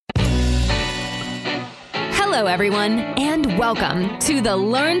Hello, everyone, and welcome to the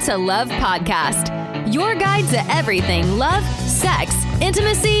Learn to Love podcast, your guide to everything love, sex,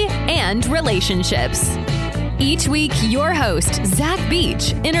 intimacy, and relationships. Each week, your host, Zach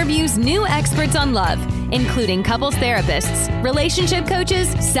Beach, interviews new experts on love, including couples therapists, relationship coaches,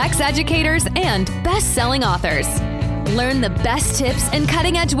 sex educators, and best-selling authors. Learn the best tips and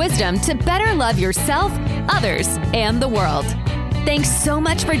cutting-edge wisdom to better love yourself, others, and the world. Thanks so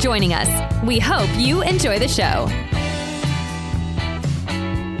much for joining us. We hope you enjoy the show.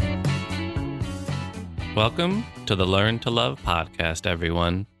 Welcome to the Learn to Love podcast,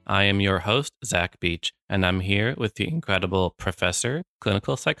 everyone. I am your host, Zach Beach, and I'm here with the incredible professor,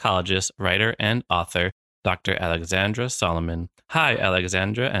 clinical psychologist, writer, and author, Dr. Alexandra Solomon. Hi,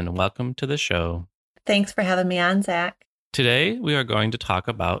 Alexandra, and welcome to the show. Thanks for having me on, Zach. Today, we are going to talk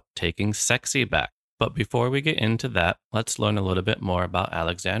about taking sexy back. But before we get into that, let's learn a little bit more about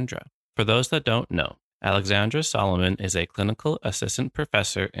Alexandra. For those that don't know, Alexandra Solomon is a clinical assistant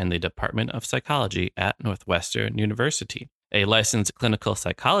professor in the Department of Psychology at Northwestern University, a licensed clinical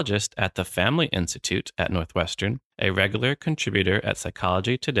psychologist at the Family Institute at Northwestern, a regular contributor at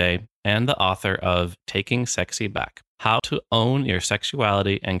Psychology Today, and the author of Taking Sexy Back: How to Own Your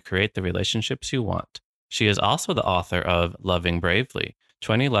Sexuality and Create the Relationships You Want. She is also the author of Loving Bravely: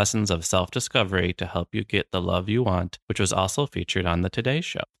 20 Lessons of Self-Discovery to Help You Get the Love You Want, which was also featured on the Today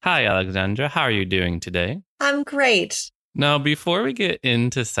Show. Hi, Alexandra. How are you doing today? I'm great. Now, before we get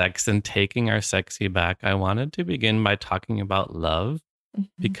into sex and taking our sexy back, I wanted to begin by talking about love,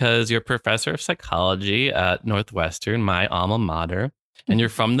 because you're professor of psychology at Northwestern, my alma mater, and you're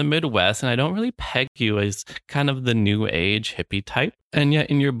from the Midwest, and I don't really peg you as kind of the new age hippie type. And yet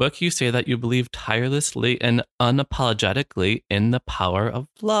in your book, you say that you believe tirelessly and unapologetically in the power of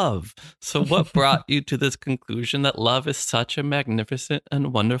love. So what brought you to this conclusion that love is such a magnificent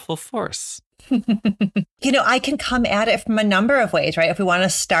and wonderful force? I can come at it from a number of ways, right? If we want to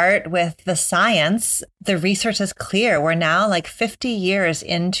start with the science, the research is clear. We're now like 50 years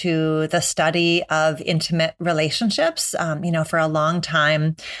into the study of intimate relationships. For a long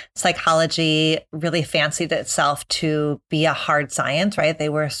time, psychology really fancied itself to be a hard science, right? They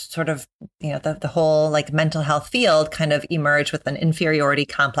were sort of, the whole like mental health field kind of emerged with an inferiority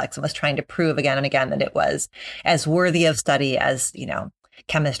complex and was trying to prove again and again that it was as worthy of study as,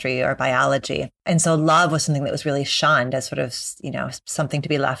 chemistry or biology. And so love was something that was really shunned as sort of, something to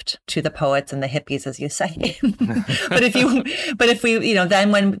be left to the poets and the hippies, as you say. If we,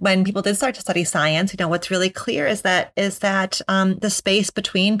 then when people did start to study science, what's really clear is that the space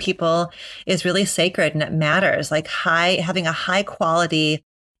between people is really sacred and it matters. Like having a high quality,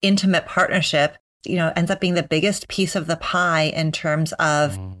 intimate partnership, ends up being the biggest piece of the pie in terms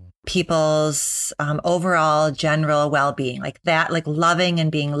of people's overall general well-being. Like loving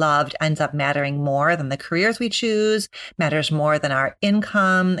and being loved ends up mattering more than the careers we choose, matters more than our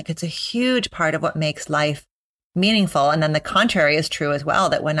income. Like it's a huge part of what makes life meaningful. And then the contrary is true as well,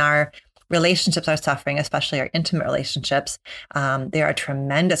 that when our relationships are suffering, especially our intimate relationships, there are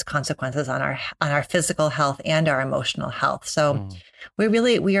tremendous consequences on our physical health and our emotional health. So we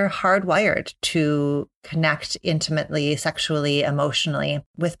are hardwired to connect intimately, sexually, emotionally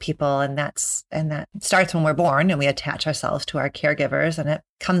with people. And that starts when we're born and we attach ourselves to our caregivers, and it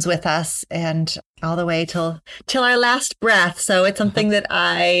comes with us and all the way till our last breath. So it's something that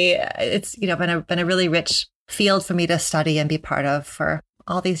it's been a really rich field for me to study and be part of for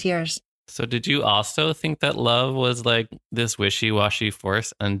all these years. So did you also think that love was like this wishy-washy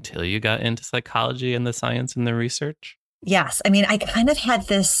force until you got into psychology and the science and the research? Yes. I mean, I kind of had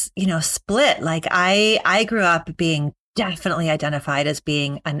this, split. Like I grew up being definitely identified as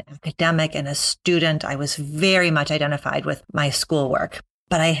being an academic and a student. I was very much identified with my schoolwork,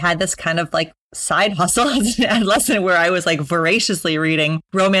 but I had this kind of like side hustle as an adolescent where I was like voraciously reading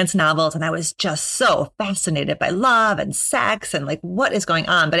romance novels. And I was just so fascinated by love and sex and like what is going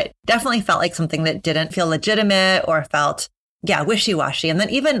on. But it definitely felt like something that didn't feel legitimate or felt, wishy-washy. And then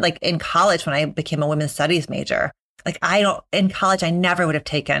even like in college, when I became a women's studies major, in college, I never would have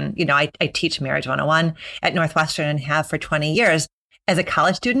taken, I teach Marriage 101 at Northwestern and have for 20 years. As a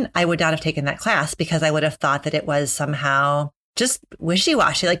college student, I would not have taken that class because I would have thought that it was somehow just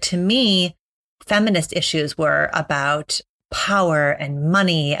wishy-washy. Like to me, feminist issues were about power and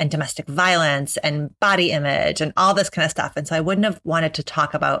money and domestic violence and body image and all this kind of stuff. And so I wouldn't have wanted to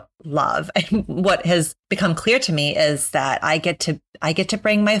talk about love. And what has become clear to me is that I get to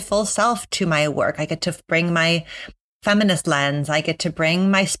bring my full self to my work. I get to bring my feminist lens. I get to bring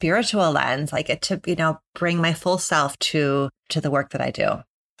my spiritual lens. I get to, bring my full self to the work that I do.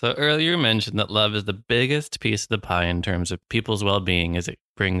 So earlier you mentioned that love is the biggest piece of the pie in terms of people's well-being, as it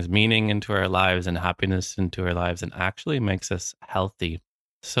brings meaning into our lives and happiness into our lives and actually makes us healthy.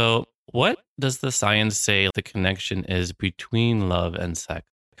 So what does the science say the connection is between love and sex?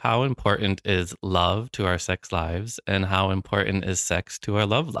 How important is love to our sex lives, and how important is sex to our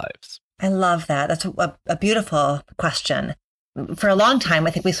love lives? I love that. That's a beautiful question. For a long time, I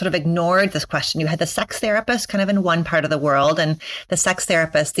think we sort of ignored this question. You had the sex therapist kind of in one part of the world, and the sex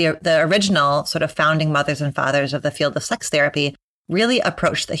therapist, the original sort of founding mothers and fathers of the field of sex therapy, really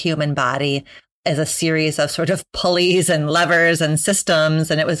approached the human body as a series of sort of pulleys and levers and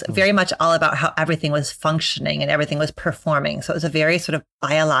systems. And it was very much all about how everything was functioning and everything was performing. So it was a very sort of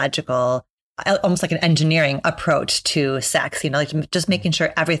biological, almost like an engineering approach to sex, like just making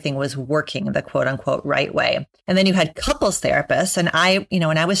sure everything was working the quote unquote right way. And then you had couples therapists. And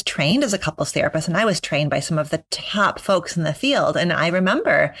and I was trained as a couples therapist, and I was trained by some of the top folks in the field. And I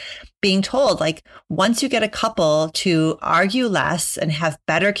remember being told, like, once you get a couple to argue less and have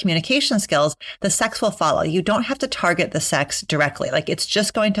better communication skills, the sex will follow. You don't have to target the sex directly. Like, it's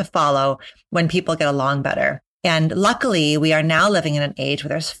just going to follow when people get along better. And luckily, we are now living in an age where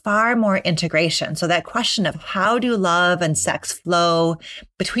there's far more integration. So that question of how do love and sex flow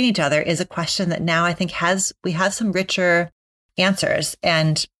between each other is a question that now I think we have some richer answers.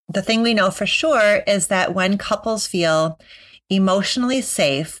 And the thing we know for sure is that when couples feel emotionally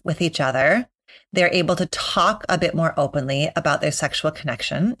safe with each other, they're able to talk a bit more openly about their sexual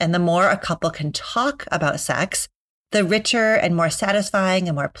connection. And the more a couple can talk about sex, the richer and more satisfying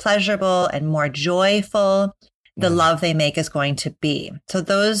and more pleasurable and more joyful the love they make is going to be. So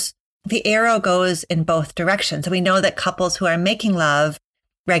the arrow goes in both directions. So we know that couples who are making love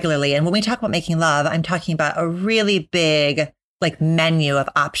regularly, and when we talk about making love, I'm talking about a really big menu of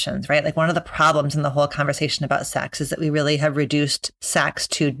options, right? Like, one of the problems in the whole conversation about sex is that we really have reduced sex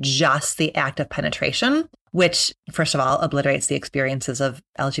to just the act of penetration, which, first of all, obliterates the experiences of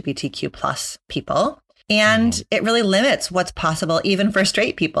LGBTQ plus people. And it really limits what's possible even for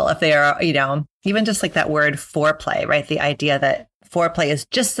straight people if they are, even just like that word foreplay, right? The idea that foreplay is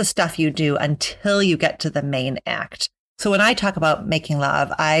just the stuff you do until you get to the main act. So when I talk about making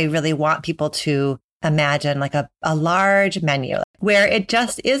love, I really want people to imagine like a large menu where it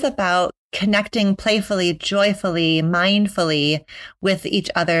just is about connecting playfully, joyfully, mindfully with each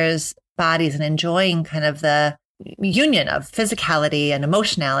other's bodies and enjoying kind of the union of physicality and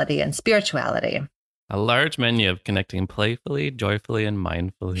emotionality and spirituality. A large menu of connecting playfully, joyfully, and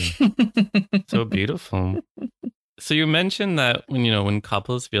mindfully. So beautiful. So you mentioned that when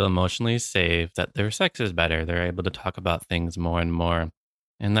couples feel emotionally safe, that their sex is better. They're able to talk about things more and more.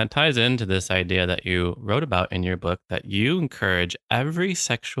 And that ties into this idea that you wrote about in your book, that you encourage every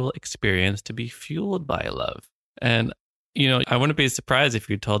sexual experience to be fueled by love. And, I wouldn't be surprised if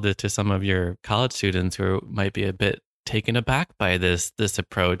you told this to some of your college students who might be a bit taken aback by this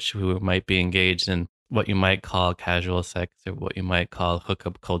approach, who might be engaged in what you might call casual sex or what you might call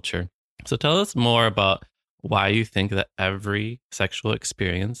hookup culture. So tell us more about why you think that every sexual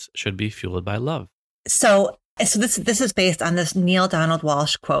experience should be fueled by love. So this is based on this Neil Donald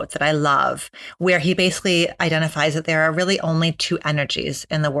Walsh quote that I love, where he basically identifies that there are really only two energies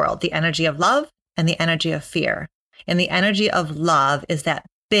in the world, the energy of love and the energy of fear. And the energy of love is that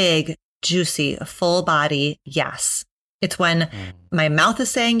big, juicy, full body yes. It's when my mouth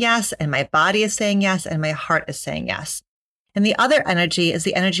is saying yes and my body is saying yes and my heart is saying yes. And the other energy is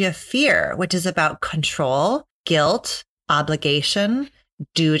the energy of fear, which is about control, guilt, obligation,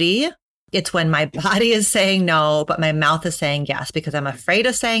 duty. It's when my body is saying no, but my mouth is saying yes because I'm afraid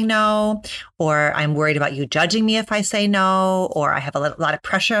of saying no, or I'm worried about you judging me if I say no, or I have a lot of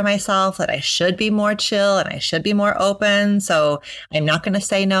pressure on myself that I should be more chill and I should be more open. So I'm not going to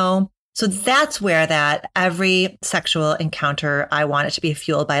say no. So that's where that every sexual encounter, I want it to be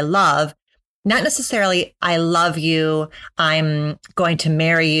fueled by love. Not necessarily, I love you, I'm going to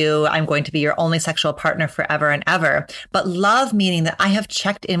marry you, I'm going to be your only sexual partner forever and ever. But love meaning that I have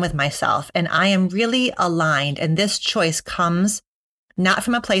checked in with myself and I am really aligned. And this choice comes not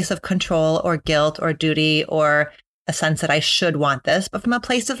from a place of control or guilt or duty or a sense that I should want this, but from a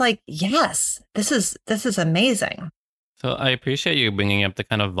place of like, yes, this is amazing. So I appreciate you bringing up the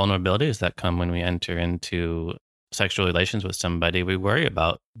kind of vulnerabilities that come when we enter into sexual relations with somebody. We worry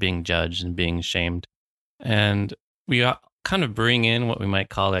about being judged and being shamed. And we kind of bring in what we might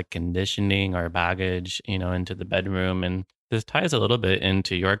call like conditioning or baggage, into the bedroom. And this ties a little bit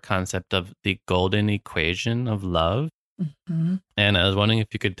into your concept of the golden equation of love. Mm-hmm. And I was wondering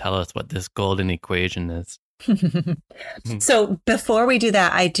if you could tell us what this golden equation is. So before we do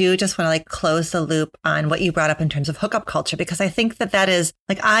that, I do just want to like close the loop on what you brought up in terms of hookup culture, because I think that is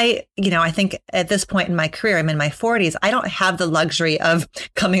like, I think at this point in my career, I'm in my 40s. I don't have the luxury of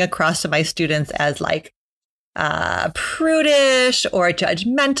coming across to my students as like prudish or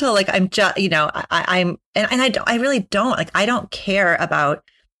judgmental. Like I'm just, I really don't like, I don't care about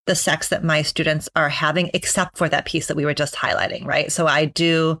the sex that my students are having, except for that piece that we were just highlighting, right? So I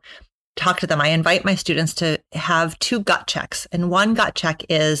do talk to them. I invite my students to have 2 gut checks. And one gut check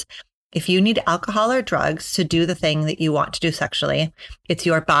is if you need alcohol or drugs to do the thing that you want to do sexually, it's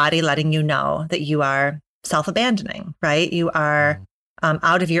your body letting you know that you are self-abandoning, right? You are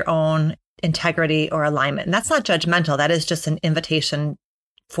out of your own integrity or alignment. And that's not judgmental. That is just an invitation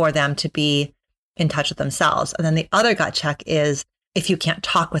for them to be in touch with themselves. And then the other gut check is if you can't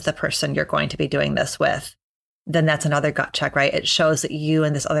talk with the person you're going to be doing this with, then that's another gut check, right? It shows that you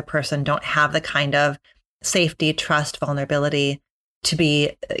and this other person don't have the kind of safety, trust, vulnerability to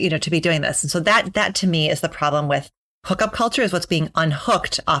be doing this. And so that to me is the problem with hookup culture, is what's being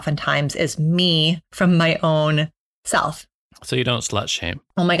unhooked oftentimes is me from my own self. So you don't slut shame?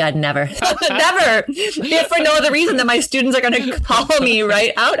 Oh my God, never. Never. If for no other reason that my students are going to call me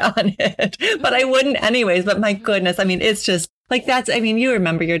right out on it. But I wouldn't anyways. But my goodness, I mean, it's just like you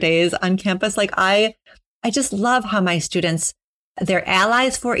remember your days on campus. Like I just love how my students, they're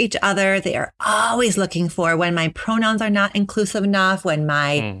allies for each other. They are always looking for when my pronouns are not inclusive enough, when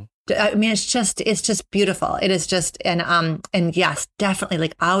my, I mean, it's just beautiful. It is just, and yes, definitely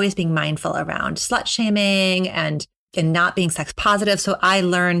like always being mindful around slut shaming and not being sex positive. So I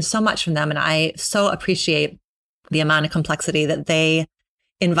learn so much from them, and I so appreciate the amount of complexity that they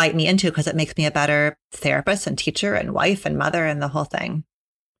invite me into, because it makes me a better therapist and teacher and wife and mother and the whole thing,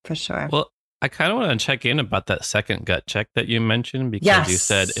 for sure. Well, I kind of want to check in about that second gut check that you mentioned, because you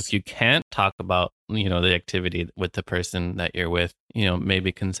said if you can't talk about, the activity with the person that you're with,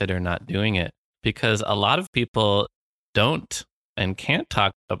 maybe consider not doing it, because a lot of people don't and can't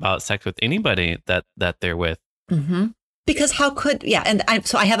talk about sex with anybody that they're with. Mm-hmm. Because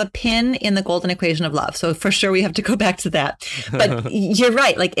so I have a pin in the golden equation of love. So for sure we have to go back to that. But you're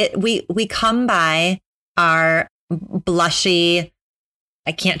right. Like we come by our blushy,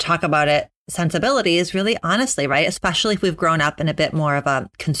 I can't talk about it sensibilities really honestly, right? Especially if we've grown up in a bit more of a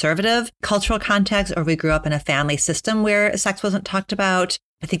conservative cultural context, or we grew up in a family system where sex wasn't talked about.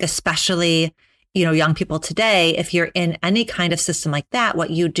 I think especially young people today, if you're in any kind of system like that, what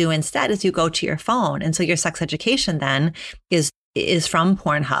you do instead is you go to your phone. And so your sex education then is from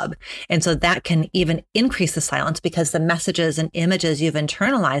Pornhub. And so that can even increase the silence, because the messages and images you've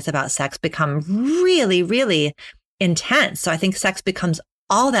internalized about sex become really, really intense. So I think sex becomes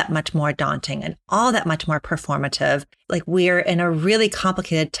all that much more daunting and all that much more performative. Like we're in a really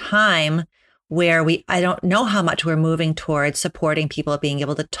complicated time where I don't know how much we're moving towards supporting people being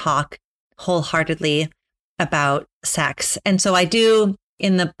able to talk wholeheartedly about sex. And so I do,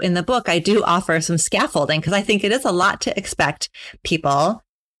 in the book, I do offer some scaffolding, because I think it is a lot to expect people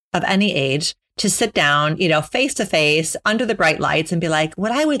of any age to sit down, face to face under the bright lights and be like,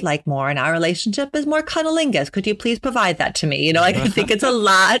 what I would like more in our relationship is more cunnilingus. Could you please provide that to me? I think it's a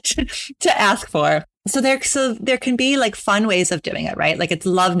lot to ask for. So there can be like fun ways of doing it, right? Like it's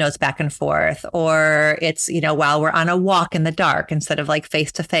love notes back and forth, or it's, while we're on a walk in the dark instead of like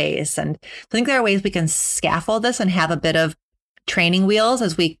face to face. And I think there are ways we can scaffold this and have a bit of training wheels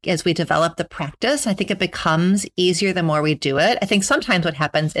as we develop the practice. I think it becomes easier the more we do it. I think sometimes what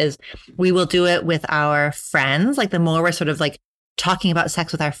happens is we will do it with our friends. Like the more we're sort of like talking about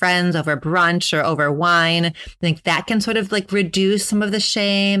sex with our friends over brunch or over wine, I think that can sort of like reduce some of the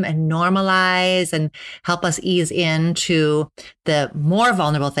shame and normalize and help us ease into the more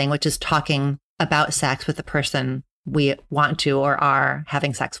vulnerable thing, which is talking about sex with the person we want to or are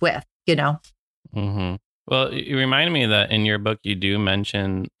having sex with, Mm-hmm. Well, you remind me that in your book, you do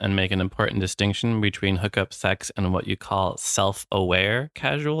mention and make an important distinction between hookup sex and what you call self-aware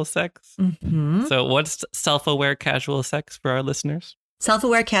casual sex. Mm-hmm. So what's self-aware casual sex for our listeners?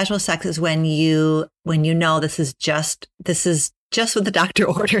 Self-aware casual sex is when you know this is just what the doctor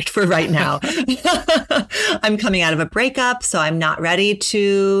ordered for right now. I'm coming out of a breakup, so I'm not ready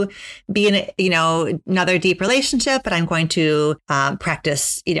to be in another deep relationship, but I'm going to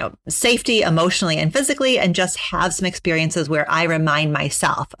practice safety emotionally and physically, and just have some experiences where I remind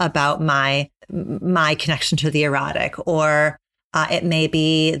myself about my connection to the erotic. Or it may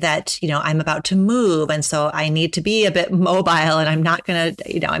be that, I'm about to move. And so I need to be a bit mobile, and I'm not going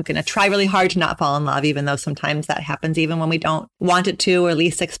to, I'm going to try really hard to not fall in love, even though sometimes that happens even when we don't want it to or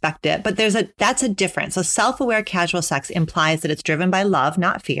least expect it. But that's a difference. So self-aware casual sex implies that it's driven by love,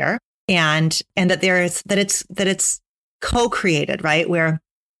 not fear. and that it's co-created, right? Where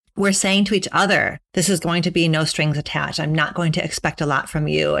we're saying to each other, this is going to be no strings attached. I'm not going to expect a lot from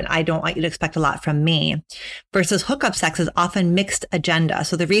you, and I don't want you to expect a lot from me. Versus hookup sex is often mixed agenda.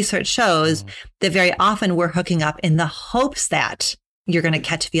 So the research shows that very often we're hooking up in the hopes that you're going to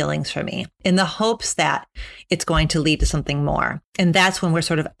catch feelings from me, in the hopes that it's going to lead to something more. And that's when we're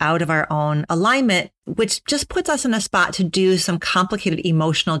sort of out of our own alignment, which just puts us in a spot to do some complicated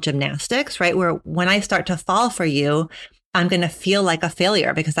emotional gymnastics, right? Where when I start to fall for you, I'm going to feel like a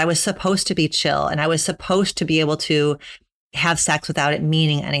failure because I was supposed to be chill and I was supposed to be able to have sex without it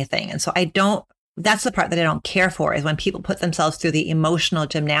meaning anything. And so that's the part that I don't care for, is when people put themselves through the emotional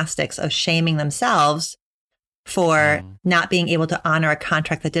gymnastics of shaming themselves for not being able to honor a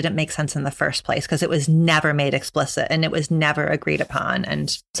contract that didn't make sense in the first place because it was never made explicit and it was never agreed upon.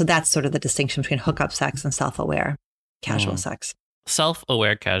 And so that's sort of the distinction between hookup sex and self-aware casual sex.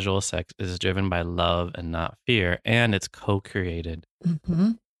 Self-aware casual sex is driven by love and not fear, and it's co-created.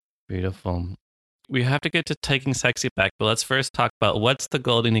 Beautiful. We have to get to taking sexy back, but let's first talk about what's the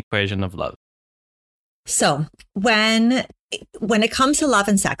golden equation of love. So when it comes to love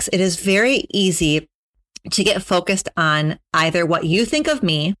and sex, it is very easy to get focused on either what you think of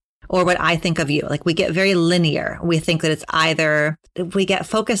me or what I think of you. Like we get very linear. We think that it's either, we get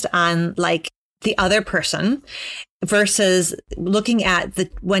focused on like the other person versus looking at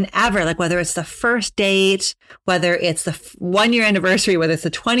whenever, like whether it's the first date, whether it's the 1-year anniversary, whether it's the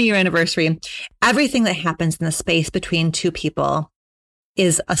 20-year anniversary, everything that happens in the space between two people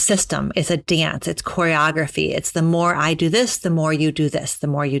is a system, it's a dance, it's choreography. It's the more I do this, the more you do this, the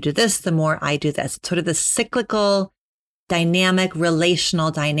more you do this, the more I do this. It's sort of the cyclical, dynamic,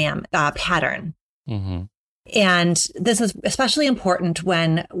 relational pattern. And this is especially important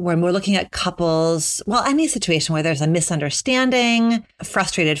when we're looking at couples, well, any situation where there's a misunderstanding,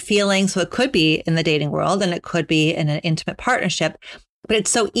 frustrated feelings. So it could be in the dating world and it could be in an intimate partnership. But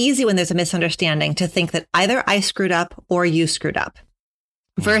it's so easy when there's a misunderstanding to think that either I screwed up or you screwed up,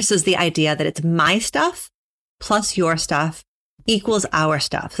 versus the idea that it's my stuff plus your stuff equals our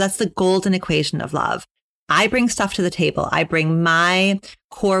stuff. So that's the golden equation of love. I bring stuff to the table. I bring my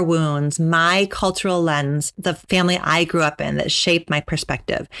core wounds, my cultural lens, the family I grew up in that shaped my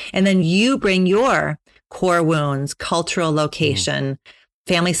perspective. And then you bring your core wounds, cultural location,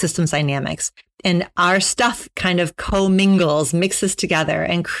 family systems dynamics. And our stuff kind of commingles, mixes together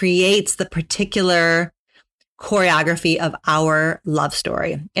and creates the particular choreography of our love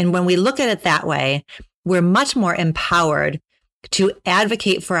story. And when we look at it that way, we're much more empowered to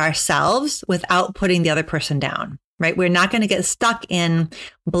advocate for ourselves without putting the other person down, right? We're not going to get stuck in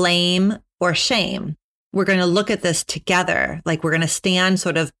blame or shame. We're going to look at this together. Like we're going to stand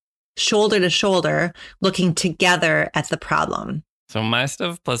sort of shoulder to shoulder, looking together at the problem. So my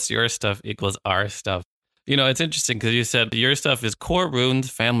stuff plus your stuff equals our stuff. You know, it's interesting because you said your stuff is core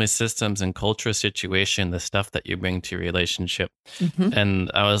wounds, family systems, and cultural situation, the stuff that you bring to your relationship. And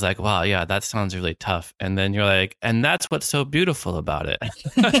I was like, wow, yeah, that sounds really tough. And then you're like, and that's what's so beautiful about it.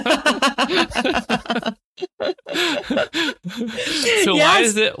 So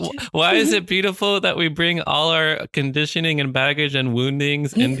yes. why is it beautiful that we bring all our conditioning and baggage and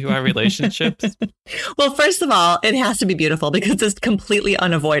woundings into our relationships? Well, first of all, it has to be beautiful because it's completely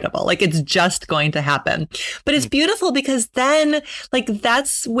unavoidable. Like it's just going to happen. But it's beautiful because then like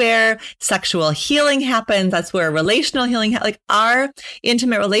that's where sexual healing happens. That's where relational healing like our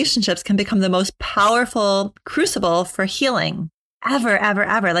intimate relationships can become the most powerful crucible for healing ever.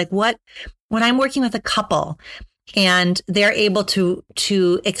 Like when I'm working with a couple and they're able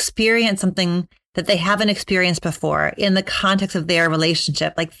to experience something that they haven't experienced before in the context of their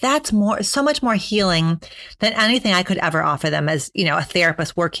relationship, like that's so much more healing than anything I could ever offer them as, you know, a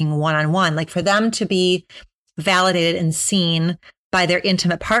therapist working one-on-one. Like for them to be validated and seen by their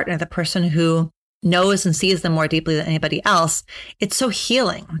intimate partner, the person who knows and sees them more deeply than anybody else, it's so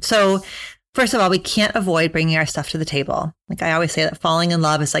healing. So first of all, we can't avoid bringing our stuff to the table. Like I always say that falling in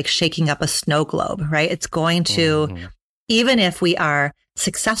love is like shaking up a snow globe, right? It's going to, even if we are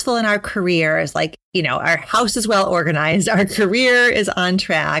successful in our careers, like, you know, our house is well organized, our career is on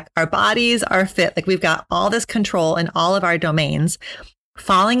track, our bodies are fit, like we've got all this control in all of our domains.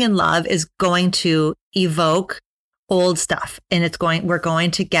 Falling in love is going to evoke old stuff, and we're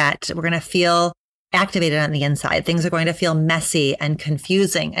going to feel activated on the inside. Things are going to feel messy and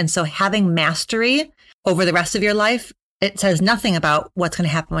confusing. And so having mastery over the rest of your life, it says nothing about what's going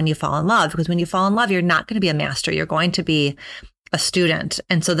to happen when you fall in love, because when you fall in love, you're not going to be a master. You're going to be a student.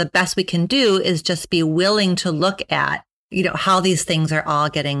 And so the best we can do is just be willing to look at, you know, how these things are all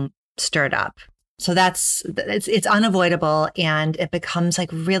getting stirred up. So it's unavoidable, and it becomes like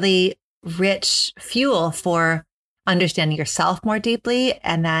really rich fuel for understanding yourself more deeply,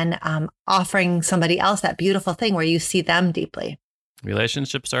 and then offering somebody else that beautiful thing where you see them deeply.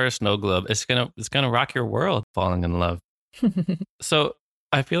 Relationships are a snow globe. It's gonna rock your world, falling in love. So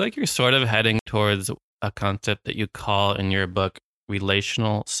I feel like you're sort of heading towards a concept that you call in your book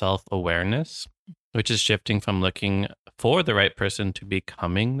relational self-awareness, which is shifting from looking for the right person to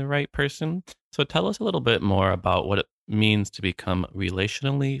becoming the right person. So tell us a little bit more about what it means to become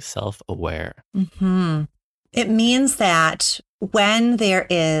relationally self-aware. Mm-hmm. It means that when there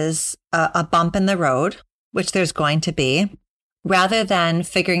is a bump in the road, which there's going to be, rather than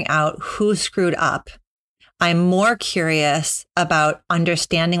figuring out who screwed up, I'm more curious about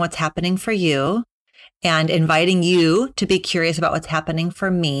understanding what's happening for you and inviting you to be curious about what's happening for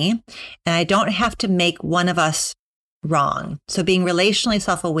me. And I don't have to make one of us wrong. So being relationally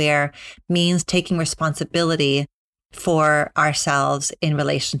self-aware means taking responsibility for ourselves in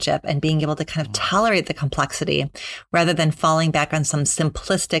relationship and being able to kind of tolerate the complexity rather than falling back on some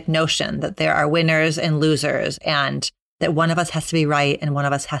simplistic notion that there are winners and losers and that one of us has to be right and one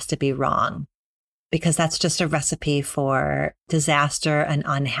of us has to be wrong, because that's just a recipe for disaster and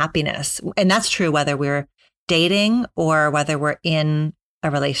unhappiness. And that's true whether we're dating or whether we're in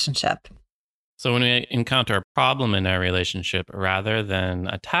a relationship. So when we encounter a problem in our relationship, rather than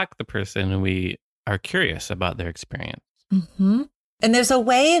attack the person, we are curious about their experience. Mm-hmm. And there's a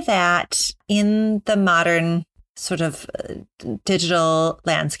way that in the modern sort of digital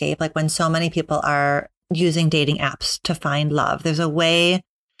landscape, like when so many people are using dating apps to find love, there's a way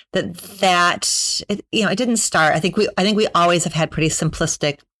that it didn't start. I think we always have had pretty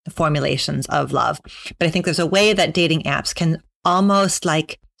simplistic formulations of love, but I think there's a way that dating apps can almost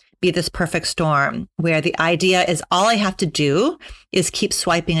like be this perfect storm where the idea is all I have to do is keep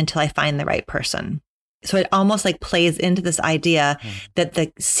swiping until I find the right person. So it almost like plays into this idea that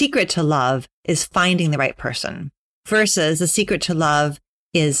the secret to love is finding the right person versus the secret to love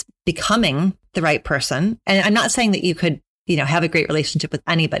is becoming the right person. And I'm not saying that you could, have a great relationship with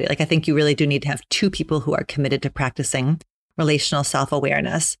anybody. Like I think you really do need to have two people who are committed to practicing relational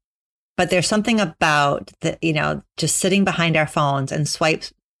self-awareness. But there's something about the, just sitting behind our phones and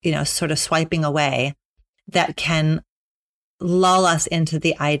sort of swiping away that can lull us into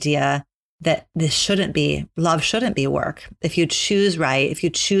the idea that love shouldn't be work. If you choose right, if you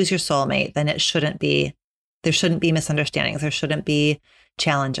choose your soulmate, then there shouldn't be misunderstandings. There shouldn't be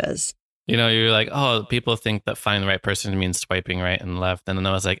challenges. You're like, oh, people think that finding the right person means swiping right and left. And then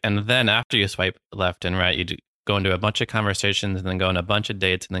I was like, and then after you swipe left and right, you go into a bunch of conversations and then go on a bunch of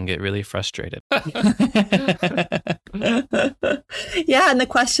dates and then get really frustrated. Yeah. And the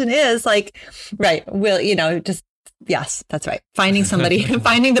question is like, right, yes, that's right. Finding somebody,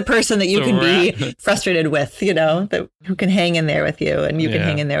 finding the person that you can be frustrated with, who can hang in there with you and you can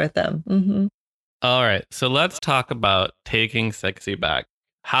hang in there with them. Mm-hmm. All right. So let's talk about taking sexy back.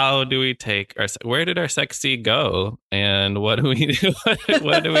 How do we where did our sexy go? And what do we do?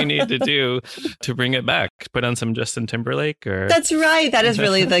 What do we need to do to bring it back? Put on some Justin Timberlake or? That's right. That is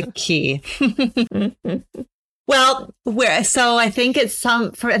really the key. Well, I think for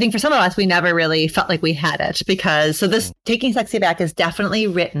some of us, we never really felt like we had it because this Taking Sexy Back is definitely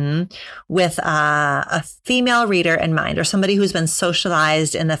written with a female reader in mind or somebody who's been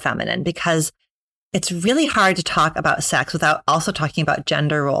socialized in the feminine, because it's really hard to talk about sex without also talking about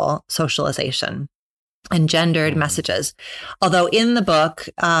gender role socialization and gendered messages. Although in the book,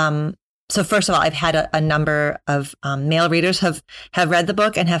 so first of all, I've had a number of male readers have read the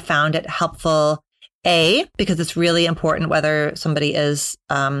book and have found it helpful, because it's really important whether somebody is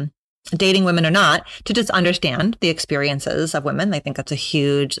dating women or not, to just understand the experiences of women. I think that's a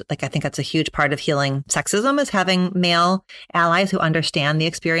huge part of healing sexism is having male allies who understand the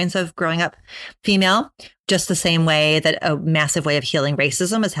experience of growing up female, just the same way that a massive way of healing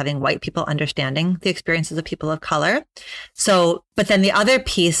racism is having white people understanding the experiences of people of color. So, but then the other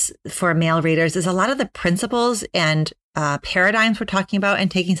piece for male readers is a lot of the principles and paradigms we're talking about in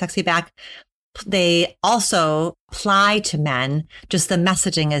Taking Sexy Back. They also apply to men, just the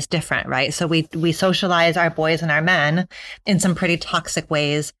messaging is different, right? So we socialize our boys and our men in some pretty toxic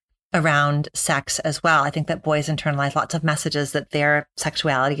ways around sex as well. I think that boys internalize lots of messages that their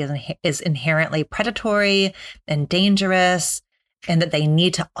sexuality is inherently predatory and dangerous, and that they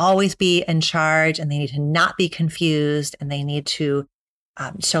need to always be in charge and they need to not be confused and they need to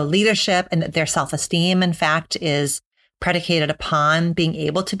show leadership, and that their self-esteem, in fact, is predicated upon being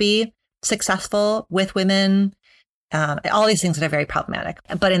able to be successful with women, all these things that are very problematic.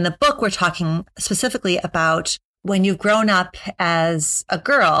 But in the book, we're talking specifically about when you've grown up as a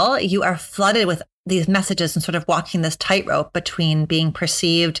girl, you are flooded with these messages and sort of walking this tightrope between being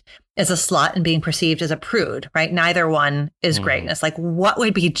perceived as a slut and being perceived as a prude, right? Neither one is great. And it's like, what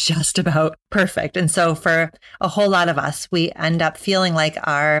would be just about perfect? And so for a whole lot of us, we end up feeling like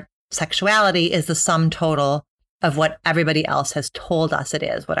our sexuality is the sum total of what everybody else has told us it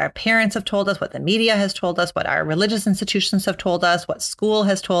is, what our parents have told us, what the media has told us, what our religious institutions have told us, what school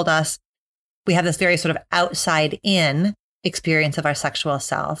has told us. We have this very sort of outside in experience of our sexual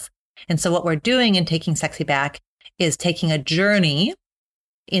self. And so what we're doing in Taking Sexy Back is taking a journey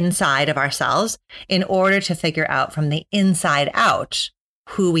inside of ourselves in order to figure out from the inside out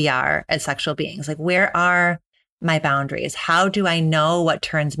who we are as sexual beings. Like, where are my boundaries? How do I know what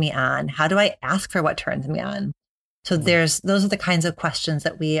turns me on? How do I ask for what turns me on? So those are the kinds of questions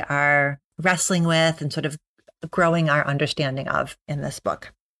that we are wrestling with and sort of growing our understanding of in this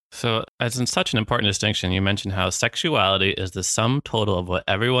book. So as in such an important distinction, you mentioned how sexuality is the sum total of what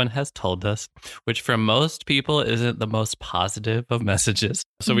everyone has told us, which for most people isn't the most positive of messages.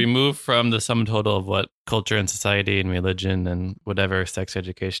 So we move from the sum total of what culture and society and religion and whatever sex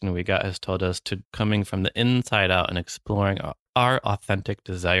education we got has told us to coming from the inside out and exploring our authentic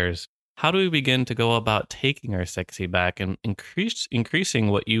desires. How do we begin to go about taking our sexy back and increasing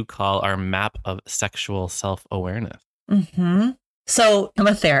what you call our map of sexual self-awareness? Mm-hmm. So I'm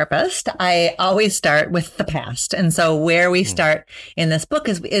a therapist. I always start with the past. And so where we start in this book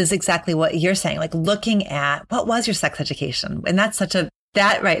is exactly what you're saying, like looking at what was your sex education? And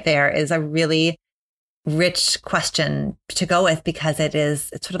that right there is a really rich question to go with, because it's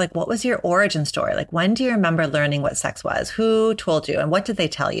sort of like, what was your origin story? Like, when do you remember learning what sex was? Who told you? And what did they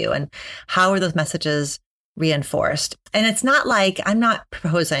tell you? And how were those messages reinforced? And it's not like, I'm not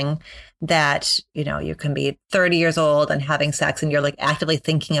proposing that, you can be 30 years old and having sex and you're like actively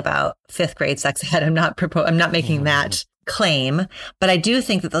thinking about fifth grade sex ed. I'm not making that claim, but I do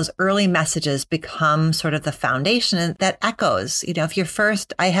think that those early messages become sort of the foundation that echoes.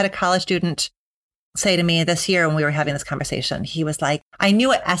 I had a college student say to me this year when we were having this conversation, he was like, I knew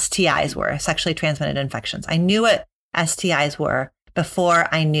what STIs were, sexually transmitted infections. I knew what STIs were before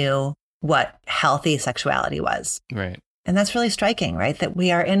I knew what healthy sexuality was. Right. And that's really striking, right? That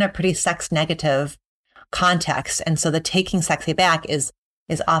we are in a pretty sex negative context. And so the taking sexy back is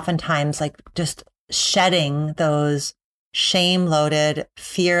oftentimes like just shedding those shame loaded,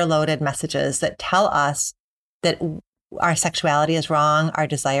 fear loaded messages that tell us that our sexuality is wrong, our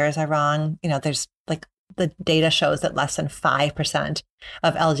desires are wrong. There's like the data shows that less than 5%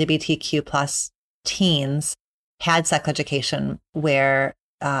 of LGBTQ plus teens had sex education where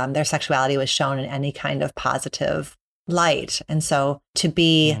their sexuality was shown in any kind of positive light. And so to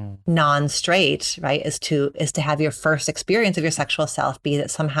be non-straight, right, is to have your first experience of your sexual self be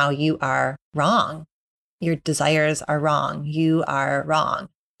that somehow you are wrong. Your desires are wrong. You are wrong.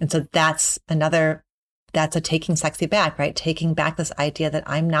 And so that's a taking sexy back, right? Taking back this idea that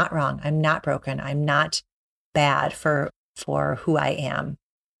I'm not wrong. I'm not broken. I'm not bad for who I am.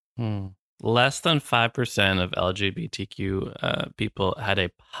 Less than 5% of LGBTQ people had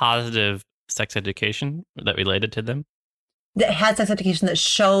a positive sex education that related to them. That had sex education that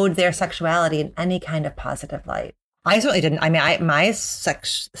showed their sexuality in any kind of positive light. I certainly didn't. I mean, my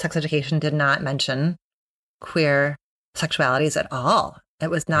sex education did not mention queer sexualities at all. It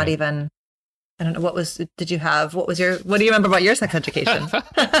was not even, I don't know, what do you remember about your sex education?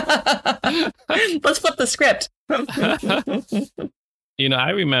 Let's flip the script. I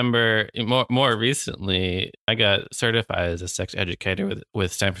remember more recently, I got certified as a sex educator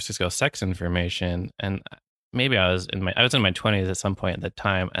with San Francisco Sex Information, and maybe I was in my 20s at some point at the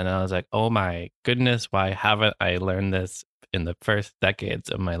time, and I was like, oh my goodness, why haven't I learned this in the first decades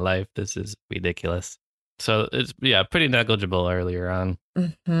of my life? This is ridiculous. So it's pretty negligible earlier on.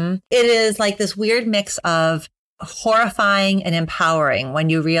 Mm-hmm. It is like this weird mix of horrifying and empowering when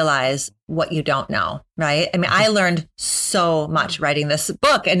you realize what you don't know, right? I mean, I learned so much writing this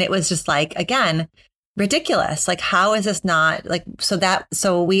book, and it was just like, again, ridiculous. Like, how is this not like,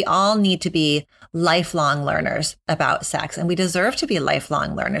 so we all need to be lifelong learners about sex, and we deserve to be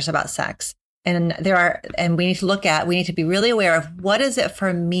lifelong learners about sex. And we need to be really aware of what is it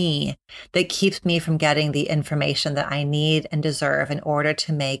for me that keeps me from getting the information that I need and deserve in order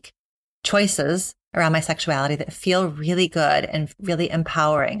to make choices around my sexuality that feel really good and really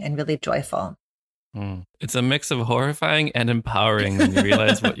empowering and really joyful. It's a mix of horrifying and empowering when you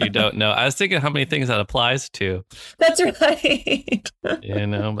realize what you don't know. I was thinking how many things that applies to. That's right.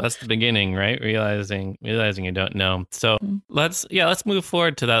 That's the beginning, right? Realizing you don't know. So let's move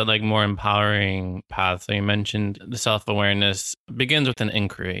forward to that like more empowering path. So you mentioned the self-awareness begins with an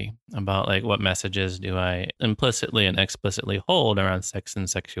inquiry about like what messages do I implicitly and explicitly hold around sex and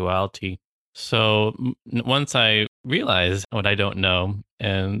sexuality. So once I realize what I don't know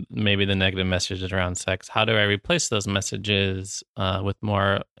and maybe the negative messages around sex, how do I replace those messages with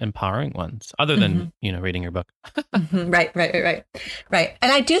more empowering ones other than, reading your book? Right.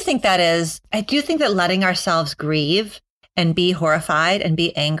 And I do think that letting ourselves grieve and be horrified and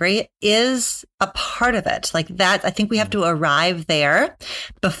be angry is a part of it. Like that, I think we have to arrive there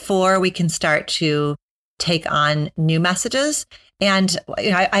before we can start to take on new messages. And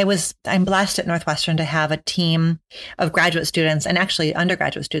I'm blessed at Northwestern to have a team of graduate students and actually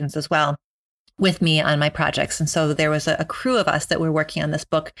undergraduate students as well with me on my projects. And so there was a crew of us that were working on this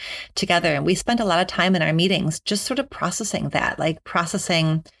book together. And we spent a lot of time in our meetings just sort of processing that, like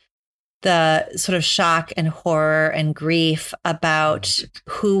processing the sort of shock and horror and grief about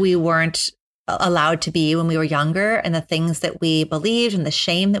who we weren't allowed to be when we were younger and the things that we believed and the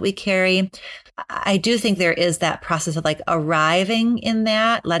shame that we carry. I do think there is that process of like arriving in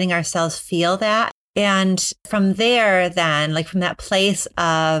that, letting ourselves feel that. And from there, then, like from that place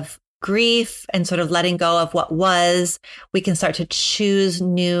of grief and sort of letting go of what was, we can start to choose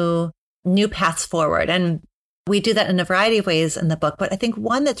new paths forward. And we do that in a variety of ways in the book. But I think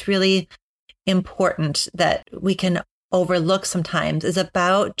one that's really important that we can overlook sometimes is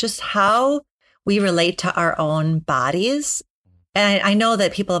about just how we relate to our own bodies. And I know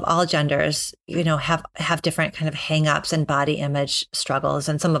that people of all genders, have different kind of hangups and body image struggles.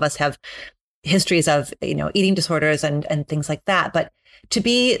 And some of us have histories of, eating disorders and things like that. But to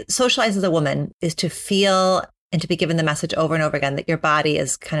be socialized as a woman is to feel and to be given the message over and over again that your body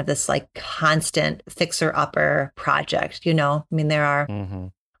is kind of this like constant fixer-upper project, there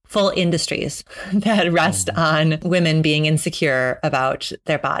are full industries that rest on women being insecure about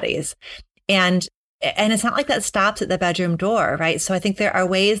their bodies. And it's not like that stops at the bedroom door, right? So I think there are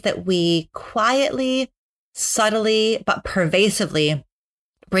ways that we quietly, subtly, but pervasively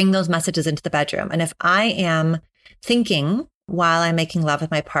bring those messages into the bedroom. And if I am thinking while I'm making love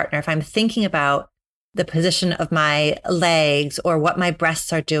with my partner, if I'm thinking about the position of my legs or what my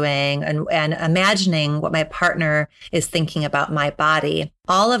breasts are doing and imagining what my partner is thinking about my body,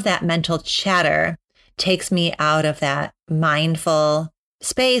 all of that mental chatter takes me out of that mindful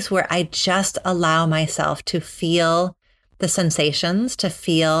space where I just allow myself to feel the sensations, to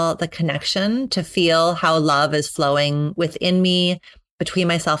feel the connection, to feel how love is flowing within me, between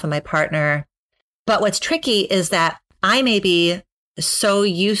myself and my partner. But what's tricky is that I may be so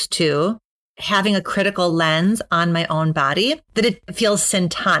used to having a critical lens on my own body that it feels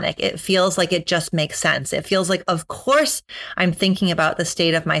syntonic. It feels like it just makes sense. It feels like, of course, I'm thinking about the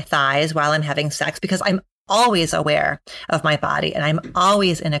state of my thighs while I'm having sex because I'm always aware of my body and I'm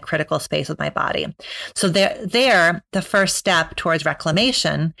always in a critical space with my body. So the first step towards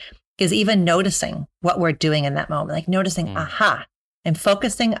reclamation is even noticing what we're doing in that moment, like noticing, I'm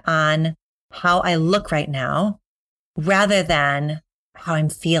focusing on how I look right now rather than how I'm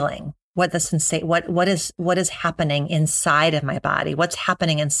feeling. What is happening inside of my body? What's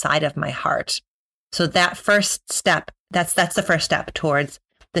happening inside of my heart? So that first step, that's the first step towards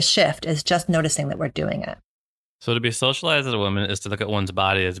the shift, is just noticing that we're doing it. So to be socialized as a woman is to look at one's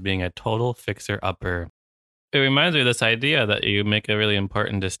body as being a total fixer-upper. It reminds me of this idea that you make a really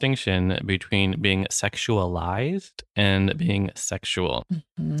important distinction between being sexualized and being sexual.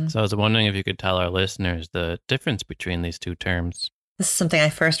 So I was wondering if you could tell our listeners the difference between these two terms. This is something I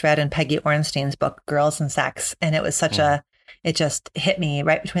first read in Peggy Orenstein's book, Girls and Sex. And it was it just hit me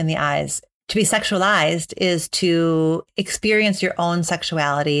right between the eyes. To be sexualized is to experience your own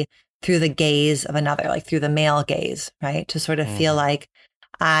sexuality through the gaze of another, like through the male gaze, right? To sort of feel like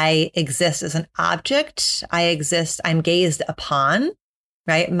I exist as an object. I'm gazed upon,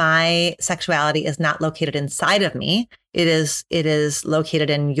 right? My sexuality is not located inside of me. It is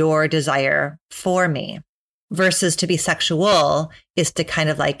located in your desire for me. Versus to be sexual is to kind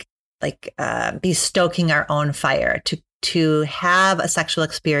of be stoking our own fire, to have a sexual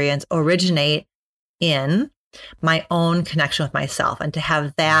experience originate in my own connection with myself and to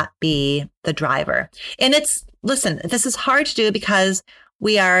have that be the driver. And this is hard to do because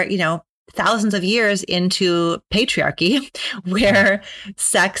we are, thousands of years into patriarchy where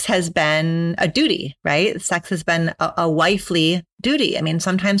sex has been a duty, right? Sex has been a wifely duty. I mean,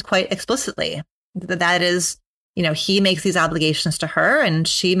 sometimes quite explicitly. That is, he makes these obligations to her and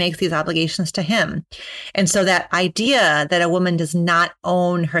she makes these obligations to him. And so that idea that a woman does not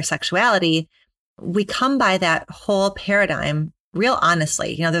own her sexuality, we come by that whole paradigm real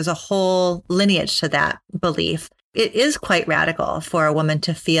honestly. There's a whole lineage to that belief. It is quite radical for a woman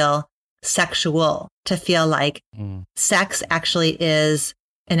to feel sexual, to feel like sex actually is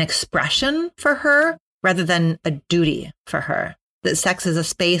an expression for her rather than a duty for her. that sex is a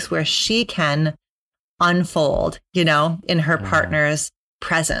space where she can unfold, you know, in her partner's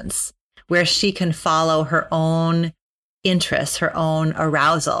presence, where she can follow her own interests, her own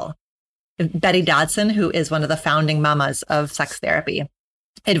arousal. Betty Dodson, who is one of the founding mamas of sex therapy,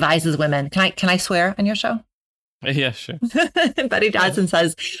 advises women. Can I swear on your show? Yeah, sure. Betty Dodson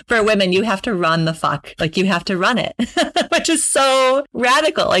says, for women, you have to run the fuck. Like, you have to run it, which is so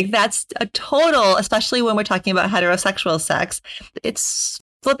radical. Like, that's a total, especially when we're talking about heterosexual sex, it's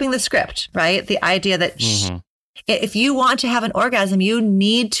flipping the script, right? The idea that if you want to have an orgasm, you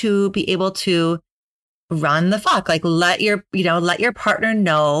need to be able to run the fuck. Like, let your partner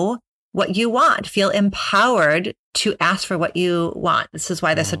know what you want. Feel empowered to ask for what you want. This is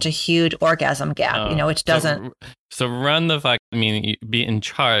why there's such a huge orgasm gap, which doesn't. So run the fuck, be in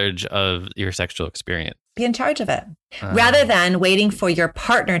charge of your sexual experience. Be in charge of it rather than waiting for your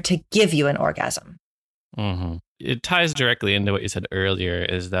partner to give you an orgasm. It ties directly into what you said earlier,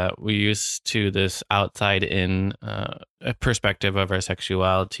 is that we used to this outside in perspective of our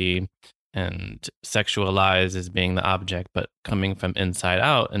sexuality and sexualize as being the object, but coming from inside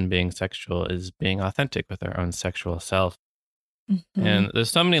out and being sexual is being authentic with our own sexual self. And there's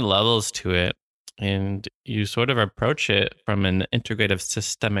so many levels to it. And you sort of approach it from an integrative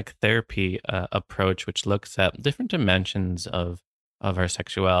systemic therapy approach, which looks at different dimensions of our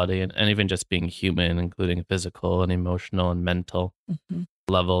sexuality and even just being human, including physical and emotional and mental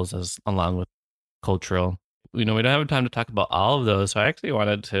levels, along with cultural. We don't have time to talk about all of those. So I actually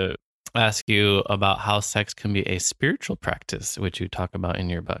wanted to ask you about how sex can be a spiritual practice, which you talk about in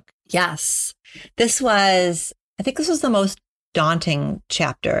your book. Yes. I think this was the most daunting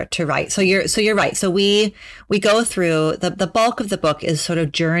chapter to write. So you're right. So we go through the bulk of the book is sort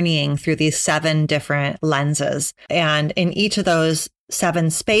of journeying through these 7 different lenses. And in each of those 7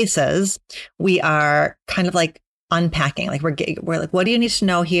 spaces, we are kind of like unpacking. Like we're like, what do you need to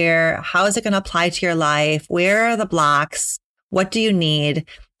know here? How is it going to apply to your life? Where are the blocks? What do you need? And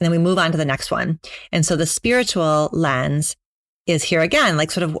then we move on to the next one. And so the spiritual lens is here again,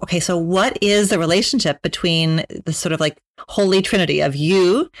 like sort of, okay, so what is the relationship between the sort of like holy trinity of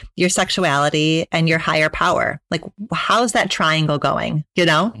you, your sexuality, and your higher power? Like, how's that triangle going?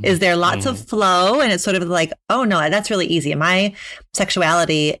 Is there lots of flow? And it's sort of like, oh no, that's really easy. My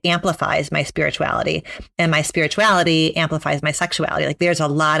sexuality amplifies my spirituality, and my spirituality amplifies my sexuality. Like, there's a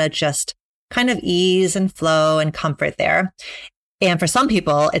lot of just kind of ease and flow and comfort there. And for some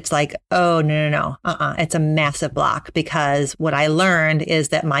people, it's like, oh, no. It's a massive block, because what I learned is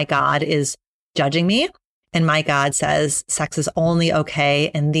that my God is judging me. And my God says sex is only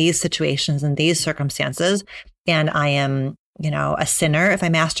okay in these situations and these circumstances. And I am, a sinner if I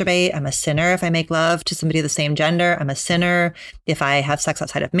masturbate. I'm a sinner if I make love to somebody of the same gender. I'm a sinner if I have sex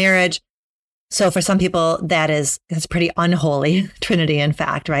outside of marriage. So for some people, it's a pretty unholy trinity, in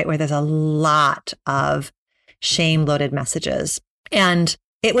fact, right? Where there's a lot of shame-loaded messages. And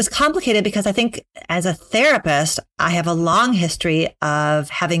it was complicated because I think as a therapist, I have a long history of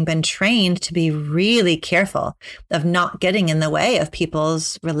having been trained to be really careful of not getting in the way of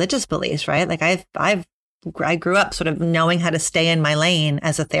people's religious beliefs, right? Like I grew up sort of knowing how to stay in my lane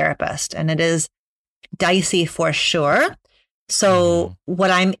as a therapist, and it is dicey for sure. So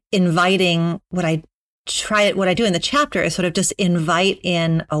what I'm inviting, what I do in the chapter is sort of just invite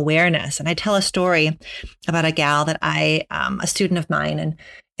in awareness. And I tell a story about a gal that a student of mine,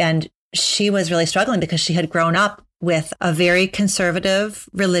 and she was really struggling because she had grown up with a very conservative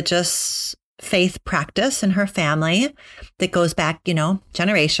religious faith practice in her family that goes back,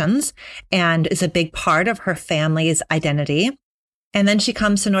 generations, and is a big part of her family's identity. And then she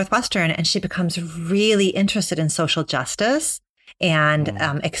comes to Northwestern and she becomes really interested in social justice and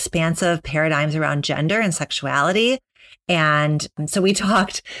expansive paradigms around gender and sexuality. And so we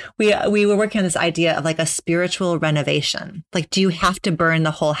were working on this idea of like a spiritual renovation. Like, do you have to burn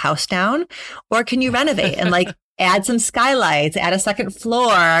the whole house down, or can you renovate and like add some skylights, add a second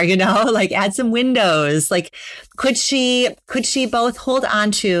floor, like add some windows? Like, could she both hold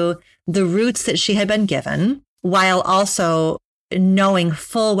on to the roots that she had been given while also knowing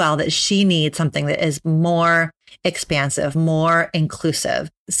full well that she needs something that is more expansive, more inclusive?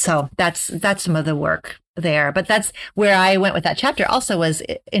 So that's some of the work there. But that's where I went with that chapter also, was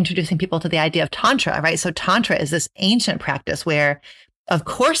introducing people to the idea of Tantra, right? So Tantra is this ancient practice where, of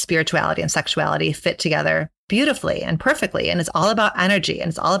course, spirituality and sexuality fit together beautifully and perfectly. And it's all about energy, and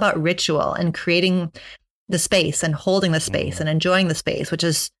it's all about ritual and creating the space and holding the space and enjoying the space, which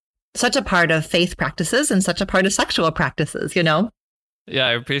is such a part of faith practices and such a part of sexual practices, Yeah,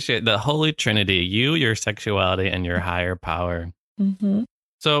 I appreciate the Holy Trinity, you, your sexuality, and your higher power.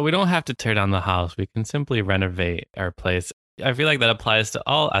 So we don't have to tear down the house. We can simply renovate our place. I feel like that applies to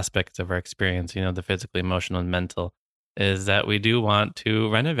all aspects of our experience, the physical, emotional, and mental, is that we do want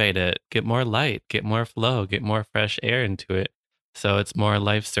to renovate it, get more light, get more flow, get more fresh air into it. So it's more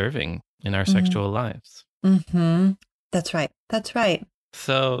life-serving in our sexual lives. Mm-hmm. That's right. That's right.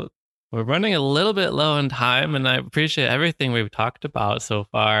 So we're running a little bit low on time, and I appreciate everything we've talked about so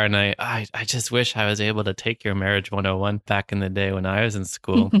far. And I just wish I was able to take your Marriage 101 back in the day when I was in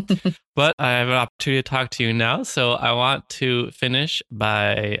school. But I have an opportunity to talk to you now. So I want to finish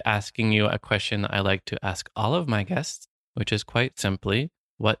by asking you a question I like to ask all of my guests, which is quite simply,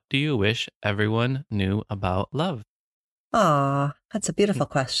 what do you wish everyone knew about love? Oh, that's a beautiful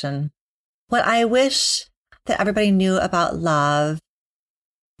question. What I wish that everybody knew about love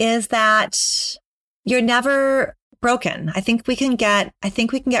is that you're never broken. I think we can get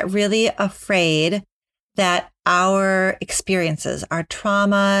really afraid that our experiences, our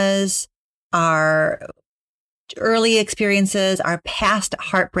traumas, our early experiences, our past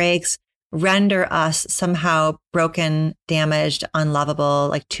heartbreaks render us somehow broken, damaged, unlovable,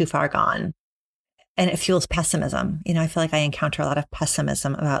 like too far gone. And it fuels pessimism. I feel like I encounter a lot of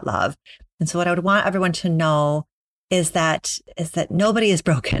pessimism about love. And so what I would want everyone to know is that nobody is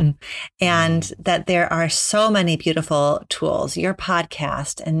broken, and that there are so many beautiful tools, your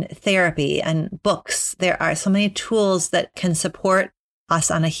podcast and therapy and books. There are so many tools that can support us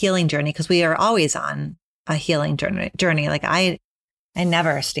on a healing journey, because we are always on a healing journey. Like I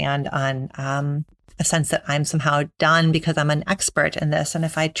never stand on a sense that I'm somehow done because I'm an expert in this. And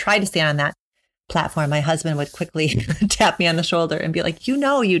if I try to stand on that platform, my husband would quickly tap me on the shoulder and be like, you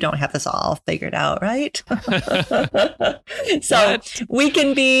don't have this all figured out, right? So we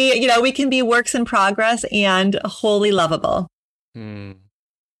can be works in progress and wholly lovable.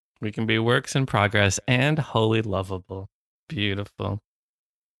 We can be works in progress and wholly lovable. Beautiful.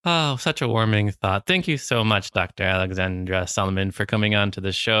 Oh, such a warming thought. Thank you so much, Dr. Alexandra Solomon, for coming on to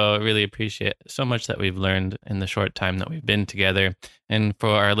the show. I really appreciate so much that we've learned in the short time that we've been together. And for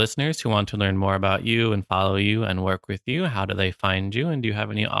our listeners who want to learn more about you and follow you and work with you, how do they find you? And do you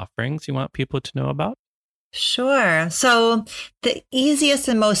have any offerings you want people to know about? Sure. So the easiest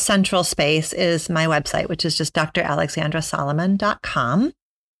and most central space is my website, which is just dralexandrasolomon.com.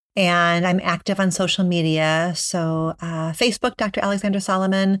 And I'm active on social media. So Facebook, Dr. Alexandra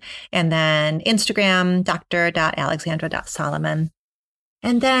Solomon, and then Instagram, dr.alexandra.solomon.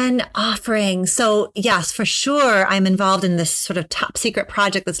 And then offerings. So yes, for sure, I'm involved in this sort of top secret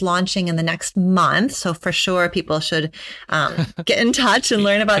project that's launching in the next month. So for sure, people should get in touch and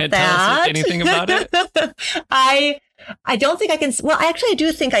learn about that. Tell us anything about it? I don't think I can. Well, actually, I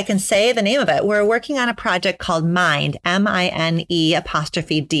do think I can say the name of it. We're working on a project called Mind, MINE''D,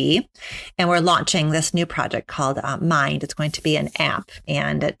 and we're launching this new project called Mind. It's going to be an app,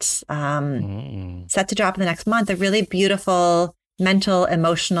 and it's set to drop in the next month. A really beautiful mental,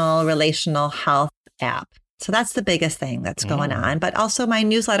 emotional, relational health app. So that's the biggest thing that's going on. But also my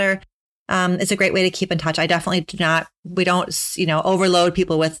newsletter is a great way to keep in touch. I definitely we don't overload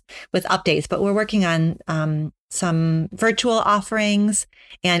people with updates, but we're working on some virtual offerings.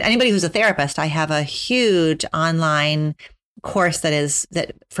 And anybody who's a therapist, I have a huge online course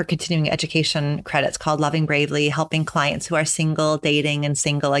that for continuing education credits called Loving Bravely, helping clients who are single, dating, and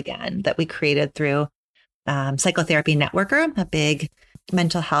single again, that we created through Psychotherapy Networker, a big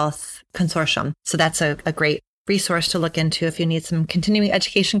mental health consortium. So that's a great resource to look into if you need some continuing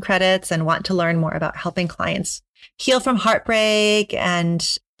education credits and want to learn more about helping clients heal from heartbreak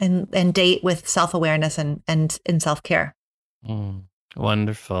and date with self-awareness and self-care.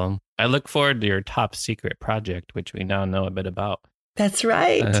 Wonderful. I look forward to your top secret project, which we now know a bit about. That's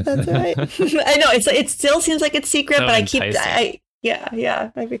right. That's right. I know it still seems like it's secret, so but I'm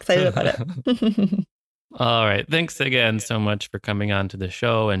excited about it. All right. Thanks again so much for coming on to the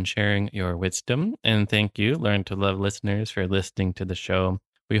show and sharing your wisdom. And thank you, Learn to Love listeners, for listening to the show.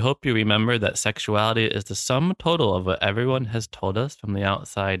 We hope you remember that sexuality is the sum total of what everyone has told us from the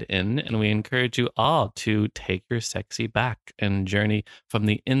outside in, and we encourage you all to take your sexy back and journey from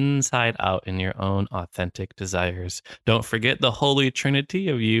the inside out in your own authentic desires. Don't forget the holy trinity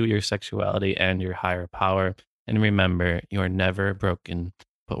of you, your sexuality, and your higher power. And remember, you are never broken,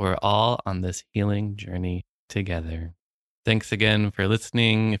 but we're all on this healing journey together. Thanks again for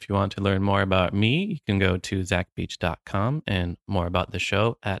listening. If you want to learn more about me, you can go to zachbeach.com and more about the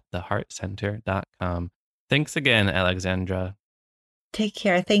show at theheartcenter.com. Thanks again, Alexandra. Take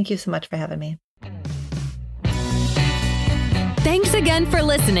care. Thank you so much for having me. Thanks again for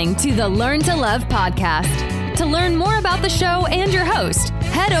listening to the Learn to Love podcast. To learn more about the show and your host,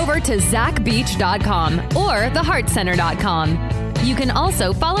 head over to zachbeach.com or theheartcenter.com. You can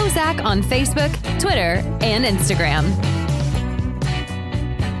also follow Zach on Facebook, Twitter, and Instagram.